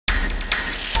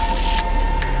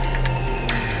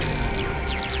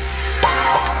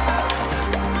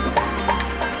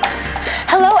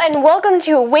and welcome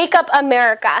to Wake Up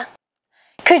America.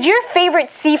 Could your favorite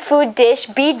seafood dish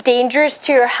be dangerous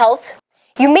to your health?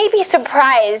 You may be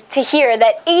surprised to hear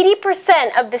that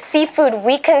 80% of the seafood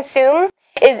we consume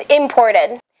is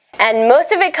imported, and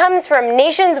most of it comes from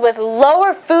nations with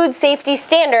lower food safety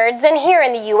standards than here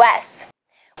in the U.S.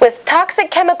 With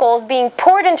toxic chemicals being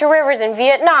poured into rivers in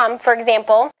Vietnam, for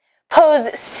example,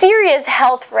 pose serious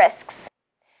health risks.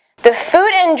 The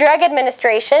Food and Drug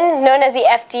Administration, known as the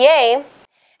FDA,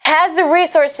 has the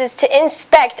resources to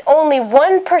inspect only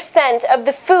 1% of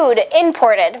the food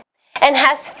imported and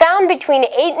has found between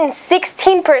 8 and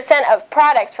 16% of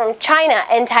products from China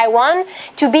and Taiwan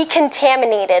to be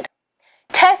contaminated.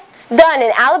 Tests done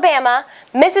in Alabama,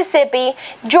 Mississippi,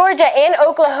 Georgia, and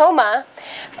Oklahoma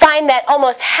find that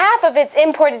almost half of its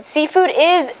imported seafood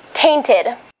is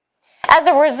tainted. As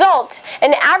a result,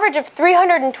 an average of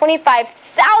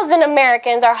 325,000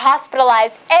 Americans are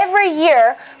hospitalized every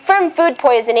year from food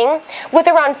poisoning, with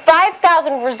around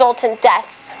 5,000 resultant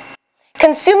deaths.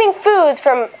 Consuming foods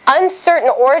from uncertain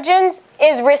origins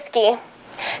is risky.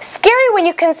 Scary when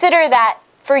you consider that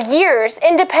for years,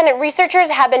 independent researchers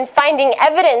have been finding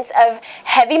evidence of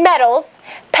heavy metals,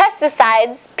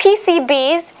 pesticides,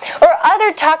 PCBs, or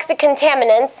other toxic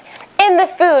contaminants in the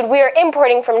food we are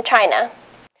importing from China.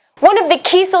 One of the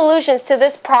key solutions to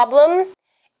this problem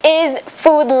is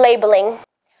food labeling.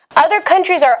 Other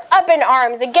countries are up in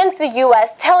arms against the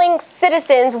U.S., telling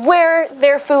citizens where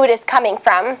their food is coming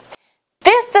from.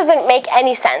 This doesn't make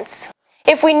any sense.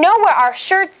 If we know where our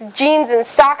shirts, jeans, and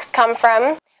socks come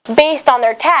from, based on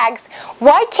their tags,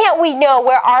 why can't we know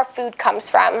where our food comes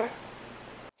from?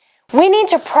 We need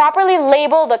to properly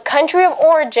label the country of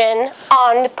origin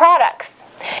on the products.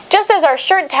 Just as our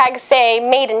shirt tags say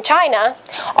made in China,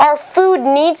 our food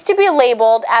needs to be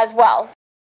labeled as well.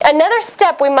 Another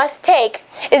step we must take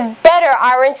is better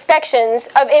our inspections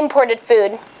of imported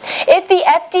food. If the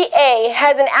FDA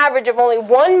has an average of only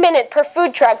 1 minute per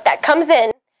food truck that comes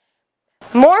in,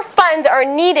 more funds are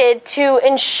needed to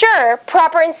ensure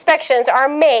proper inspections are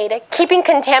made, keeping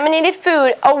contaminated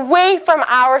food away from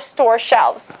our store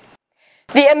shelves.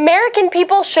 The American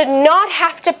people should not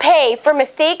have to pay for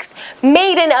mistakes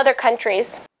made in other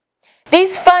countries.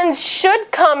 These funds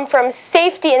should come from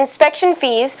safety inspection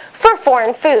fees for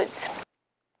foreign foods.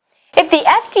 If the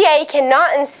FDA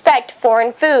cannot inspect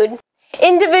foreign food,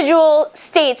 individual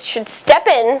states should step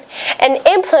in and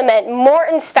implement more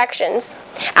inspections.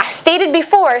 As stated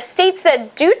before, states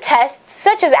that do tests,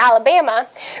 such as Alabama,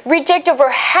 reject over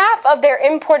half of their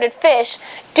imported fish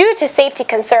due to safety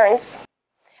concerns.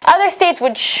 Other states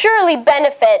would surely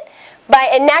benefit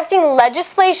by enacting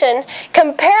legislation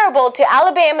comparable to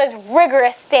Alabama's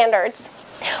rigorous standards.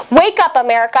 Wake up,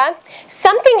 America.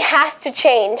 Something has to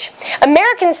change.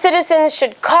 American citizens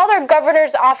should call their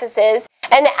governor's offices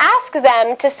and ask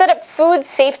them to set up food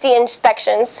safety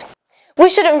inspections.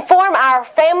 We should inform our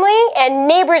family and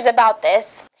neighbors about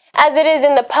this, as it is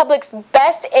in the public's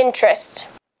best interest.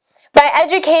 By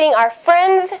educating our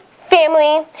friends,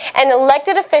 family, and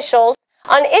elected officials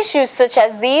on issues such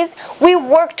as these, we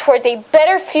work towards a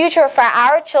better future for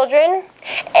our children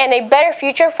and a better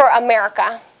future for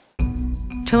America.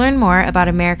 To learn more about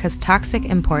America's toxic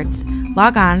imports,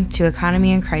 log on to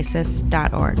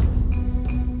economyincrisis.org.